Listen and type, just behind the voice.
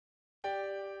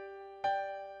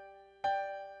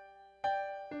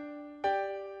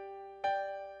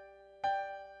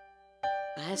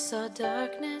I saw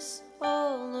darkness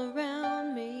all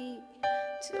around me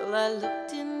till I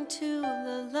looked into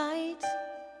the light,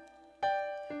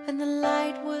 and the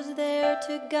light was there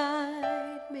to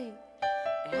guide me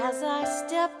as I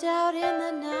stepped out in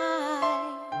the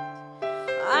night.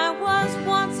 I was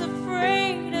once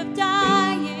afraid of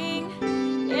dying,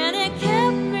 and it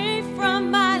kept me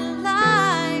from my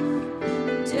life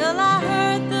until I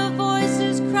heard the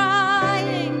voices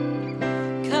crying,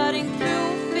 cutting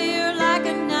through fear like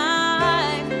a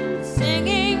knife,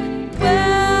 singing,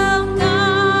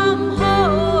 welcome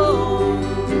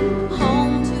home,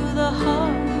 home to the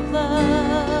heart of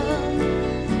love.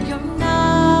 You're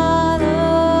not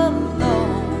alone,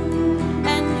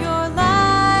 and your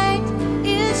light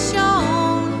is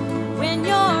shown when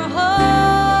you're home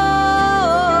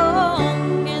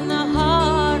in the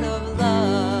heart of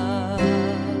love.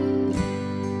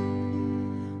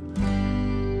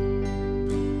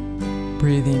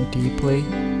 Breathing deeply,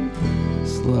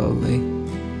 slowly,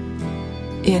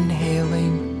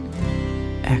 inhaling,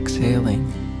 exhaling.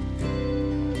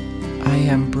 I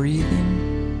am breathing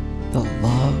the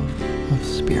love of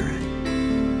Spirit.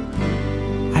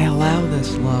 I allow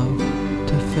this love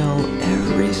to fill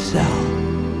every cell,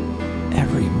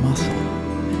 every muscle,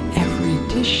 every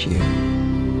tissue,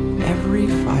 every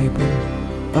fiber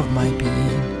of my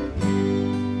being.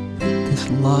 This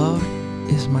love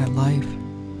is my life.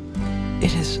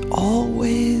 It is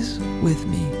always with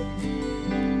me,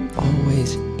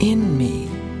 always in me,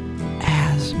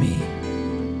 as me.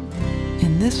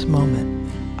 In this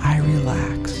moment, I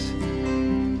relax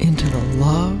into the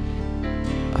love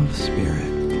of Spirit.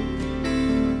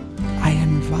 I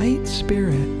invite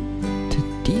Spirit to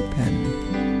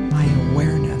deepen my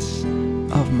awareness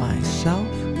of myself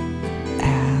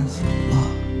as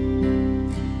love.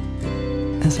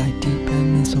 As I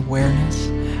deepen this awareness,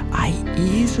 I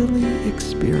easily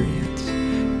experience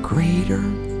greater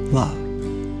love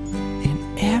in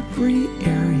every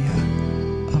area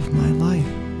of my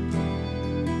life.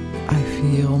 I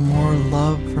feel more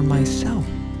love for myself.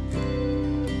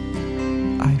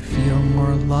 I feel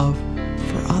more love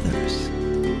for others.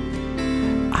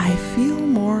 I feel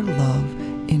more love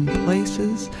in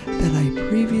places that I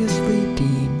previously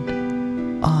deemed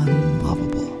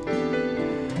unlovable.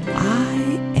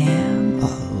 I am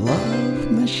a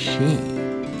love machine.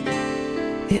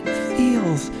 It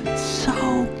feels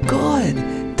so good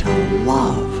to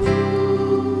love.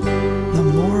 The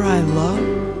more I love,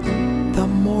 the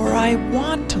more I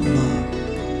want to love.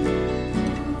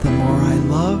 The more I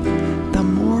love, the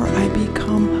more I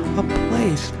become a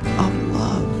place of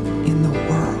love in the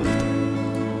world.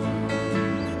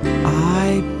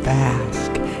 I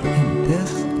bask in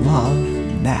this love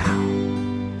now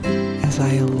as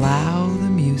I allow the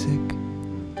music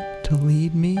to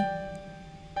lead me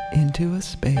into a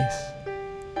space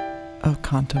of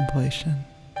contemplation.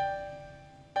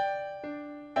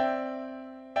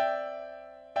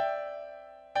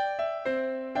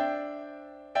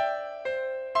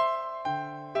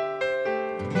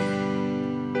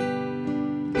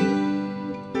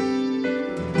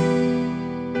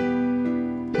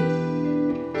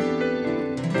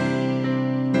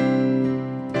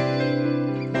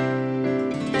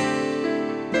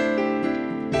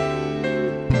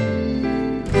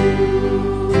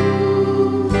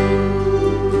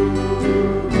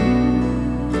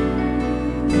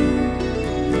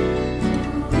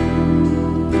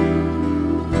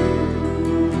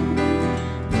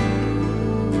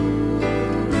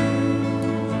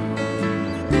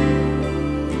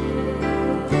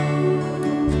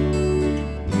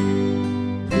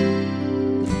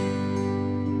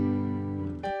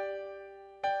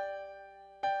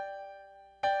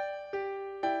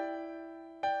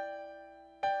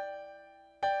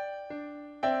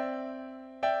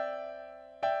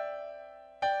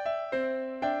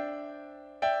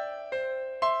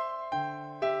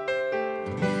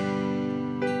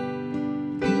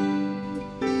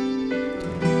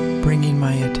 Bringing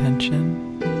my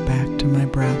attention back to my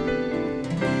breath,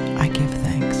 I give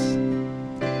thanks.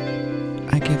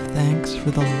 I give thanks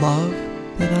for the love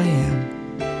that I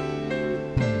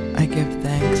am. I give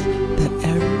thanks that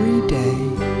every day,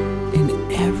 in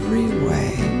every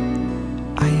way,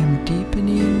 I am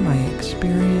deepening my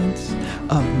experience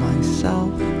of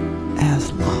myself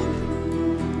as love.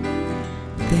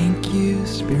 Thank you,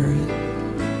 Spirit,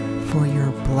 for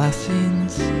your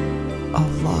blessings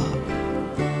of love.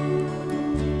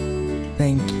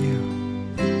 Thank you.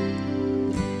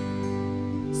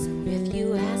 So if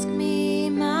you ask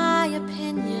me my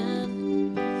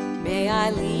opinion, may I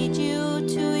lead you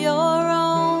to your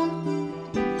own.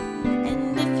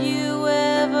 And if you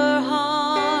ever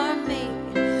harm me,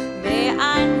 may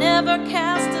I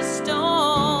cast a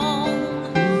stone.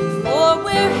 For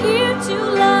we're here to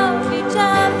love each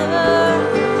other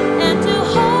and to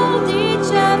hold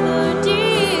each other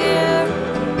dear,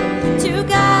 to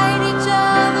guide each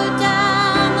other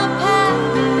down the path,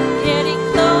 getting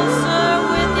closer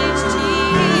with each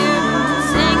tear,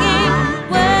 singing,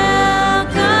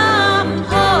 welcome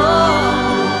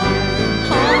home,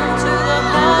 home to the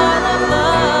heart of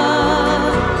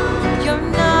love. You're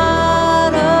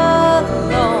not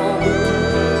alone,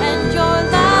 and your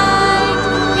light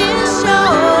is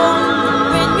shown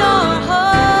when you're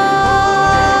home.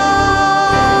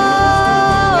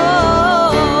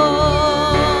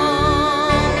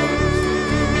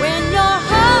 When you're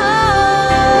home.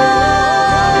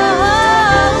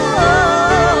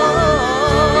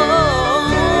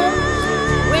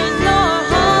 When you're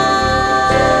home.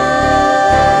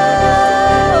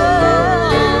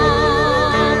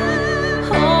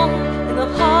 Home in the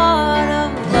heart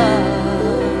of love.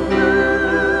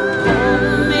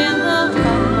 Home in the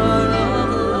heart of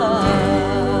love.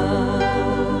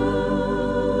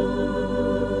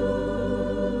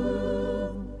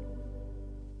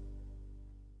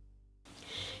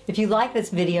 If you like this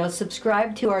video,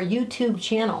 subscribe to our YouTube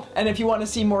channel. And if you want to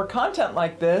see more content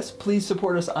like this, please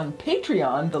support us on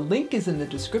Patreon. The link is in the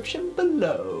description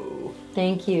below.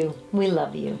 Thank you. We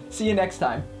love you. See you next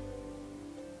time.